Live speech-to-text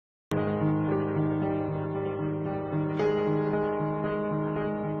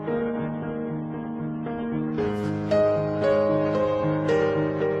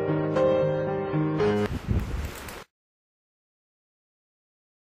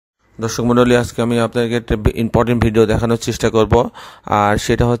দর্শক মণ্ডলী, আজকে আমি আপনাকে একটা ইম্পর্টেন্ট ভিডিও দেখানোর চেষ্টা করব। আর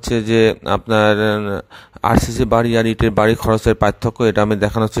সেটা হচ্ছে যে আপনার আরসিসি বাড়ি আর ইটের বাড়ি খরচের পার্থক্য, এটা আমি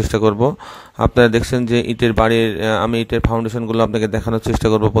দেখানোর চেষ্টা করব। আপনারা দেখছেন যে ইটের বাড়ির আমি ইটের ফাউন্ডেশনগুলো আপনাকে দেখানোর চেষ্টা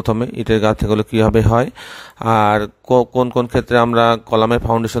করব। প্রথমে ইটের গাঁথনিগুলো কীভাবে হয়, আর কোন কোন ক্ষেত্রে আমরা কলামের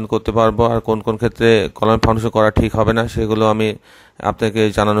ফাউন্ডেশন করতে পারবো, আর কোন কোন ক্ষেত্রে কলামের ফাউন্ডেশন করা ঠিক হবে না, সেগুলো আমি আপনাকে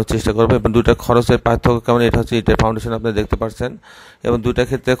জানানোর চেষ্টা করবো। এবং দুইটা খরচের পার্থক্য কেমন, এটা হচ্ছে ইটের ফাউন্ডেশন, আপনি দেখতে পাচ্ছেন, এবং দুইটা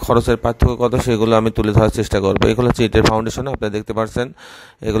ক্ষেত্রে খরচের পার্থক্য কত সেগুলো আমি তুলে ধরার চেষ্টা করবো। এগুলো হচ্ছে ইটের ফাউন্ডেশন, আপনারা দেখতে পাচ্ছেন,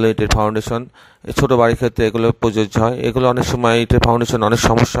 এগুলো ইটের ফাউন্ডেশন। ছোটো বাড়ির ক্ষেত্রে এগুলো প্রযোজ্য হয়। এগুলো অনেক সময় ইটের ফাউন্ডেশন অনেক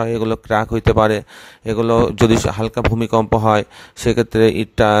সমস্যা হয়, এগুলো ক্র্যাক হইতে পারে। এগুলো যদি হালকা ভূমিকম্প হয় সেক্ষেত্রে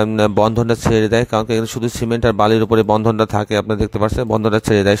ইটটা বন্ধনটা ছেড়ে দেয়, কারণ এখানে শুধু সিমেন্ট আর বালির উপরে বন্ধনটা থাকে, আপনারা দেখতে পাচ্ছেন, বন্ধনটা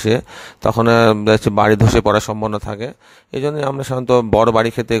ছেড়ে দেয় সে, তখন বাড়ি ধসে পড়ার সম্ভাবনা থাকে। এই জন্য আমরা সাধারণত বড়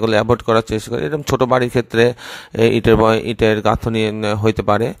বাড়ির ক্ষেত্রে এগুলো অ্যাভয়েড করার চেষ্টা করি। এরকম ছোটো বাড়ির ক্ষেত্রে ইটের গাঁথনি হইতে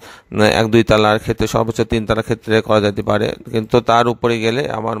পারে 1-2 তলার ক্ষেত্রে, সর্বোচ্চ 3 তলার ক্ষেত্রে করা যেতে পারে, কিন্তু তার উপরে গেলে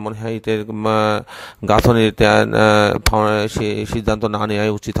আমার মনে হয় ইটের গাঁথনির সিদ্ধান্ত না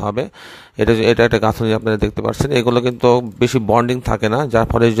নেওয়াই উচিত হবে। এটা একটা গাঁথনি আপনারা দেখতে পাচ্ছেন। এগুলো কিন্তু বেশি বন্ডিং থাকে না, যার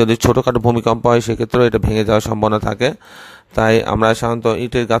ফলে যদি ছোটোখাটো ভূমিকম্প হয় সেক্ষেত্রেও এটা ভেঙে যাওয়ার সম্ভাবনা থাকে। তাই আমরা সাধারণত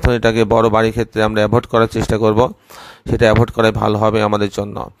ইটের গাঁথনিটাকে বড় বাড়ির ক্ষেত্রে আমরা অ্যাভয়েড করার চেষ্টা করব, সেটা অ্যাভয়েড করাই ভালো হবে আমাদের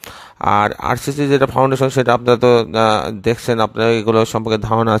জন্য। আর আরসিসি যেটা ফাউন্ডেশন, সেটা আপনারা তো দেখছেন, আপনার এগুলো সম্পর্কে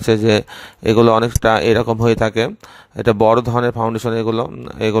ধারণা আছে যে এগুলো অনেকটা এরকম হয়ে থাকে। এটা বড় ধরনের ফাউন্ডেশন,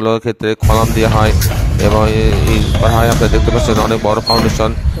 এগুলোর ক্ষেত্রে কলাম দেওয়া হয় এবং করা হয়। আপনারা দেখতে পাচ্ছেন অনেক বড়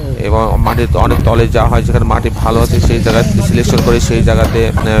ফাউন্ডেশন, এবং মাটির অনেক তলে যাওয়া হয়, যেখানে মাটি ভালো আছে সেই জায়গায় সিলেকশন করে সেই জায়গাতে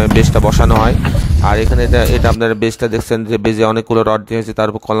বেসটা বসানো হয়। আর এখানে এটা আপনারা বেসটা দেখছেন যে বেজে অনেকগুলো রড দিয়ে হয়েছে, তার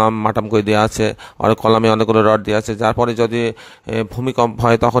উপর কলাম মাটাম করে দেওয়া আছে, কলামে অনেকগুলো রড দেওয়া আছে, যার ফলে যদি ভূমিকম্প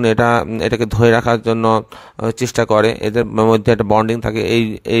হয় তখন এটাকে ধরে রাখার জন্য চেষ্টা করে। এদের মধ্যে একটা বন্ডিং থাকে।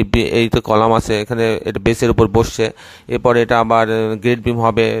 এই তো কলাম আছে, এখানে এটা বেসের উপর বসছে, এরপর এটা আবার গ্রেড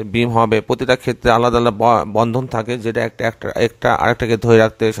বিম হবে, প্রতিটা ক্ষেত্রে আলাদা আলাদা বন্ধন থাকে, যেটা একটা আরেকটাকে ধরে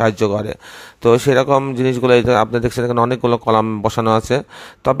রাখতে সাহায্য করে। তো সেরকম জিনিসগুলো আপনি দেখছেন এখানে অনেকগুলো কলাম বসানো আছে।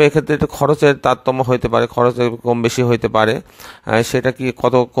 তবে এক্ষেত্রে একটু খরচের তারতম্য হতে পারে, খরচ কম বেশি হতে পারে। সেটা কি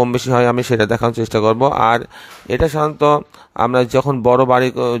কত কম বেশি হয় আমি সেটা দেখানোর চেষ্টা করব। আর এটা সাধারণত আমরা যখন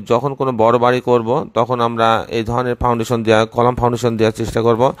কোনো বড় বাড়ি করব তখন আমরা এই ধরনের কলাম ফাউন্ডেশন দেওয়ার চেষ্টা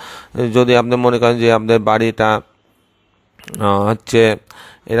করব। যদি আপনি মনে করেন যে আপনার বাড়িটা হচ্ছে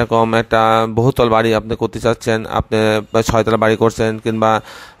এরকম একটা বহুতল বাড়ি আপনি করতে চাচ্ছেন, আপনি 6 তলা বাড়ি করছেন, কিংবা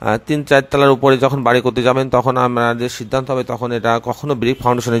 3-4 তলার উপরে যখন বাড়ি করতে যাবেন, তখন আমাদের সিদ্ধান্ত হবে তখন এটা কখনো ব্রিক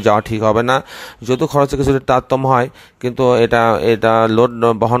ফাউন্ডেশনে যাওয়া ঠিক হবে না। যত খরচে কিছু তারতম্য হয়, কিন্তু এটা লোড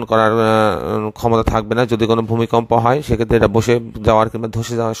বহন করার ক্ষমতা থাকবে না। যদি কোনো ভূমিকম্প হয় সেক্ষেত্রে এটা বসে যাওয়ার কিংবা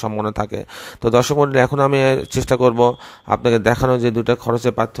ধসে যাওয়ার সম্ভাবনা থাকে। তো দর্শক মণ্ডলী, এখন আমি চেষ্টা করব আপনাকে দেখানো যে দুটো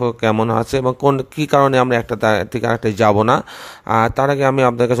খরচের পার্থক্য কেমন আছে এবং কী কারণে আমরা একটা থেকে আরেকটায় যাব না। আর তার আগে আমি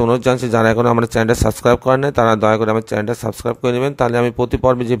আপনার কাছে অনুরোধ জানাচ্ছি, যারা এখন আমার চ্যানেলটা সাবস্ক্রাইব করেন না তারা দয়া করে আমার চ্যানেলটা সাবস্ক্রাইব করে নেবেন, তাহলে আমি প্রতি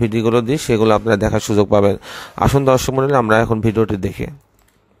পর্বে যে ভিডিওগুলো দিই সেগুলো আপনারা দেখার সুযোগ পাবেন। আসুন দর্শক মণ্ডলী, আমরা এখন ভিডিওটি দেখি।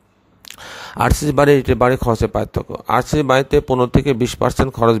 আরসিসি বাড়ি ইটের বাড়ি খরচের পার্থক্য। আরসিসি বাড়িতে 15-20%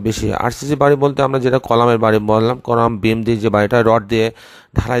 খরচ বেশি হয়। আরসিসি বাড়ি বলতে আমরা যেটা কলামের বাড়ি বললাম, কলাম বিম দিয়ে যে বাড়িটা, রড দিয়ে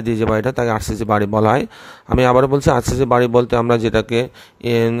ঢালাই দিয়ে যে বাড়িটা, তাকে আরসিসি বাড়ি বলা হয়। আমি আবারও বলছি, আরসিসি বাড়ি বলতে আমরা যেটাকে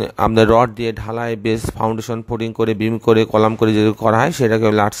আমাদের রড দিয়ে ঢালাই, বেস, ফাউন্ডেশন, ফুটিং করে, বিম করে, কলাম করে যেটা করা হয় সেটাকে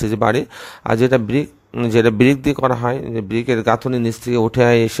হলো আরসিসি বাড়ি। আর যেটা ব্রিক দিয়ে করা হয়, যে ব্রিকের গাঁথনি নিচ থেকে উঠে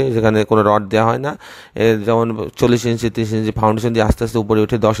এসে যেখানে কোনো রড দেওয়া হয় না, যেমন 40 ইঞ্চি 30 ইঞ্চি ফাউন্ডেশন দিয়ে আস্তে আস্তে উপরে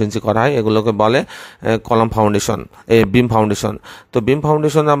উঠে 10 ইঞ্চি করা হয়, এগুলোকে বলে কলাম ফাউন্ডেশন, বিম ফাউন্ডেশন। তো বিম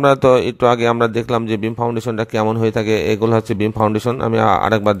ফাউন্ডেশন আমরা তো একটু আগে আমরা দেখলাম যে বিম ফাউন্ডেশনটা কেমন হয়ে থাকে। এগুলো হচ্ছে বিম ফাউন্ডেশন, আমি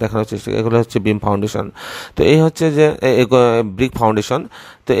আরেকবার দেখানোর চেষ্টা করি। এগুলো হচ্ছে বিম ফাউন্ডেশন। তো এই হচ্ছে যে ব্রিক ফাউন্ডেশন।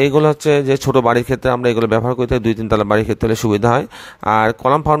 তো এইগুলো হচ্ছে যে ছোটো বাড়ির ক্ষেত্রে আমরা এগুলো ব্যবহার করতে 2-3 তলা বাড়ির ক্ষেত্রে হলে সুবিধা হয়। আর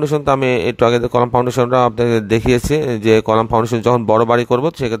কলাম ফাউন্ডেশন তো আমি একটু আগে কলাম ফাউন্ডেশনটা আপনাকে দেখিয়েছি, যে কলাম ফাউন্ডেশন যখন বড় বাড়ি করবো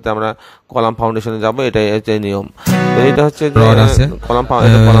সেক্ষেত্রে আমরা কলাম ফাউন্ডেশনে যাবো, এটাই হচ্ছে নিয়ম। তো এটা হচ্ছে কলাম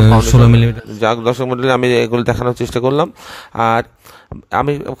ফাউন্ডেশন। যাক দর্শক মণ্ডলী, আমি এগুলো দেখানোর চেষ্টা করলাম। আর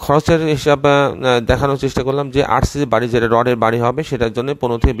আমি খরচের হিসাব দেখানোর চেষ্টা করলাম যে আরসিসি বাড়ি যেটা রডের বাড়ি হবে সেটার জন্য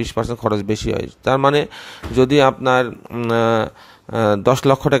 15-20% খরচ বেশি হয়। তার মানে যদি আপনার 10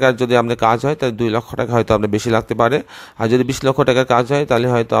 লক্ষ টাকার যদি আপনার কাজ হয় তাহলে 2 লক্ষ টাকা হয়তো আপনার বেশি লাগতে পারে। আর যদি 20 লক্ষ টাকার কাজ হয় তাহলে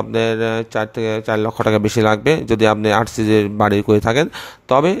হয়তো আপনার 4 লক্ষ টাকা বেশি লাগবে, যদি আপনি আরসিসির বাড়ি করে থাকেন।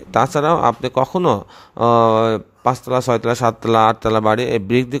 তবে তাছাড়াও আপনি কখনো 5 তলা, 6 তলা, 7 তলা, 8 তলা বাড়ি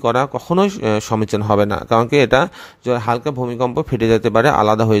ব্রিক দিয়ে করা কখনোই সমীচীন হবে না, কারণ কি এটা হালকা ভূমিকম্প ফেটে যেতে পারে,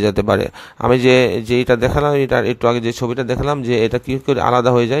 আলাদা হয়ে যেতে পারে। আমি যেটা দেখালাম, এটা একটু আগে যে ছবিটা দেখালাম, যে এটা কী করে আলাদা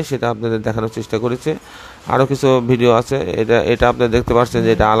হয়ে যায় সেটা আপনাদের দেখানোর চেষ্টা করেছে। আরও কিছু ভিডিও আছে। এটা আপনারা দেখতে পাচ্ছেন যে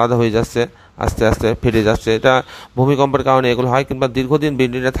এটা আলাদা হয়ে যাচ্ছে, আস্তে আস্তে ফেটে যাচ্ছে। এটা ভূমিকম্পের কারণে এগুলো হয়, কিংবা দীর্ঘদিন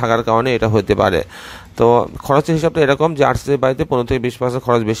বিল্ডিংয়ে থাকার কারণে এটা হতে পারে। তো খরচের হিসাবটা এরকম যে আরসিসি বাড়িতে 15 থেকে 20%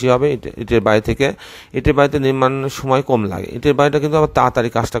 খরচ বেশি হবে ইটের বাড়ি থেকে। ইটের বাড়িতে নির্মাণ সময় কম লাগে। ইটের বাড়িটা কিন্তু আবার তাড়াতাড়ি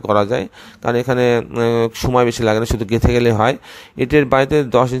কাজটা করা যায়, কারণ এখানে সময় বেশি লাগে না, শুধু গেঁথে গেলে হয়। ইটের বাড়িতে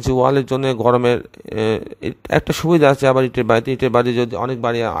 10 ইঞ্চি ওয়ালের জন্য গরমের একটা সুবিধা আছে। আবার ইটের বাড়ি যদি অনেক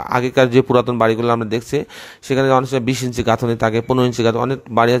বাড়ি আগেকার যে পুরাতন বাড়িগুলো আমরা দেখছি সেখানে অনেক সময় 20 ইঞ্চি গাঁথনি থাকে, 15 ইঞ্চি গাঁথনি। অনেক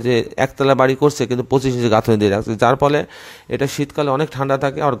বাড়ি আছে একতলা বাড়ি করছে কিন্তু 25 ইঞ্চি গাঁথনি দিয়ে রাখছে, যার ফলে এটা শীতকালে অনেক ঠান্ডা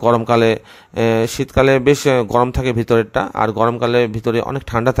থাকে, আর গরমকালে শীতকালে বেশ গরম থাকে ভিতরেরটা, আর গরমকালে ভিতরে অনেক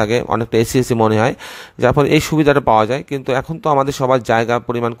ঠান্ডা থাকে, অনেকটা এসি মনে হয়, যার ফলে এই সুবিধাটা পাওয়া যায়। কিন্তু এখন তো আমাদের সবার জায়গা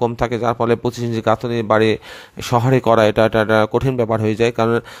পরিমাণ কম থাকে, যার ফলে 25 ইঞ্চি গাঁথনি বাড়ি শহরে করা এটা একটা কঠিন ব্যাপার হয়ে যায়,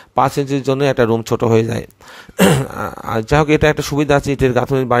 কারণ 5 ইঞ্চির জন্য একটা রুম ছোট হয়ে যায়। আর যাই হোক, এটা একটা সুবিধা আছে ইটের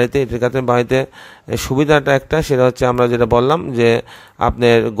গাঁথনির বাড়িতে। ইটের গাঁথনির বাড়িতে সুবিধাটা একটা, সেটা হচ্ছে আমরা যেটা বললাম যে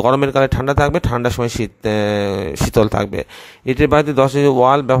আপনার গরমের কালে ঠান্ডা থাকবে, ঠান্ডার সময় শীতল থাকবে। ইটের বাড়িতে 10 ইঞ্চি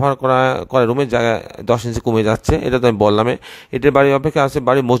ওয়াল ব্যবহার করা রুমের জায়গায় 10 ইঞ্চি কমে যাচ্ছে, এটা তো আমি বললাম। ইটের বাড়ি অপেক্ষা আছে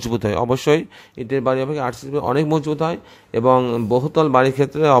বাড়ি মজবুত হয়, অবশ্যই ইটের বাড়ি অপেক্ষা আরসিসি অনেক মজবুত হয়, এবং বহুতল বাড়ির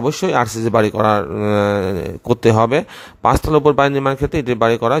ক্ষেত্রে অবশ্যই আরসিসি বাড়ি করতে হবে। 5 তলার উপর বাড়ি নির্মাণের ক্ষেত্রে ইটের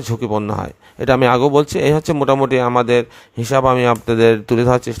বাড়ি করা ঝুঁকিপূর্ণ হয়, এটা আমি আগেও বলছি। এই হচ্ছে মোটামুটি আমাদের হিসাব, আমি আপনাদের তুলে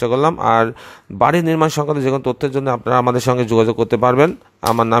ধরার চেষ্টা করলাম। আর বাড়ি নির্মাণ সংক্রান্ত যে কোনো তথ্যের জন্য আপনারা আমাদের সঙ্গে যোগাযোগ করতে পারবেন।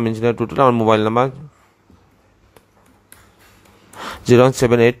 আমার নাম ইঞ্জিনিয়ার টুটুল, আমার মোবাইল নাম্বার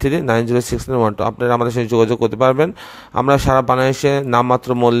 01783906912। আপনারা আমাদের সঙ্গে যোগাযোগ করতে পারবেন। আমরা সারা বাংলাদেশে নামমাত্র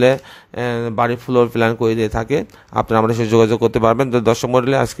মূল্যে বাড়ির ফ্লোর প্ল্যান করে দিয়ে থাকি, আপনারা আমাদের সঙ্গে যোগাযোগ করতে পারবেন। তো দর্শক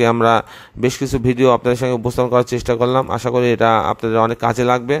মণ্ডলী, আজকে আমরা বেশ কিছু ভিডিও আপনাদের সঙ্গে উপস্থাপন করার চেষ্টা করলাম। আশা করি এটা আপনাদের অনেক কাজে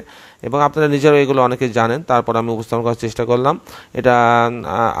লাগবে, এবং আপনারা নিজেরাও এগুলো অনেকে জানেন, তারপর আমি উপস্থাপন করার চেষ্টা করলাম এটা।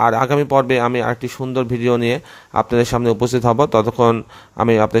 আর আগামী পর্বে আমি আরেকটি সুন্দর ভিডিও নিয়ে আপনাদের সামনে উপস্থিত হব। ততক্ষণ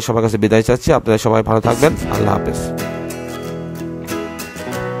আমি আপনাদের সবার কাছে বিদায় চাচ্ছি। আপনারা সবাই ভালো থাকবেন। আল্লাহ হাফেজ।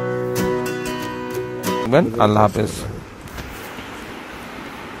 আল্লাহ হাফেজ।